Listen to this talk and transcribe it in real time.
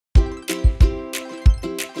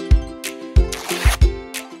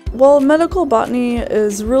Well, medical botany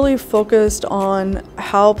is really focused on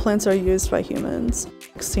how plants are used by humans.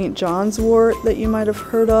 St. John's wort that you might have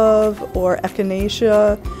heard of, or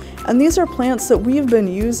echinacea. And these are plants that we've been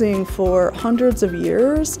using for hundreds of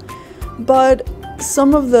years, but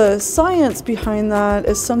some of the science behind that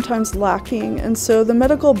is sometimes lacking. And so the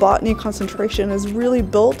medical botany concentration is really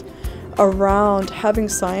built around having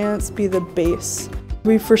science be the base.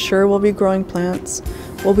 We for sure will be growing plants.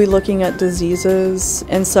 We'll be looking at diseases,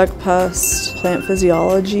 insect pests, plant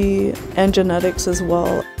physiology, and genetics as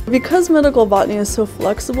well. Because medical botany is so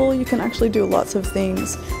flexible, you can actually do lots of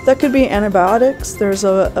things. That could be antibiotics. There's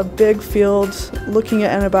a big field looking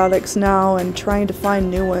at antibiotics now and trying to find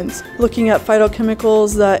new ones. Looking at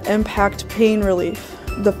phytochemicals that impact pain relief.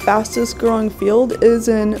 The fastest growing field is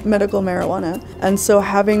in medical marijuana, and so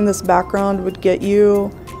having this background would get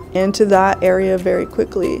you into that area very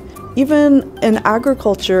quickly. Even in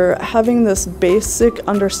agriculture, having this basic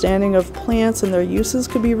understanding of plants and their uses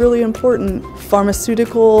could be really important.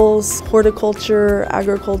 Pharmaceuticals, horticulture,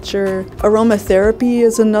 agriculture, aromatherapy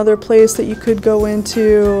is another place that you could go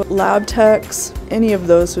into, lab techs, any of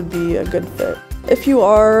those would be a good fit. If you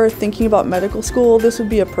are thinking about medical school, this would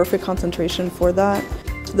be a perfect concentration for that.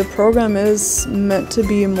 The program is meant to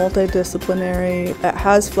be multidisciplinary. It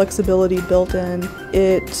has flexibility built in.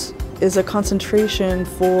 It is a concentration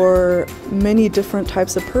for many different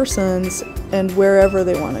types of persons and wherever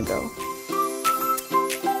they want to go.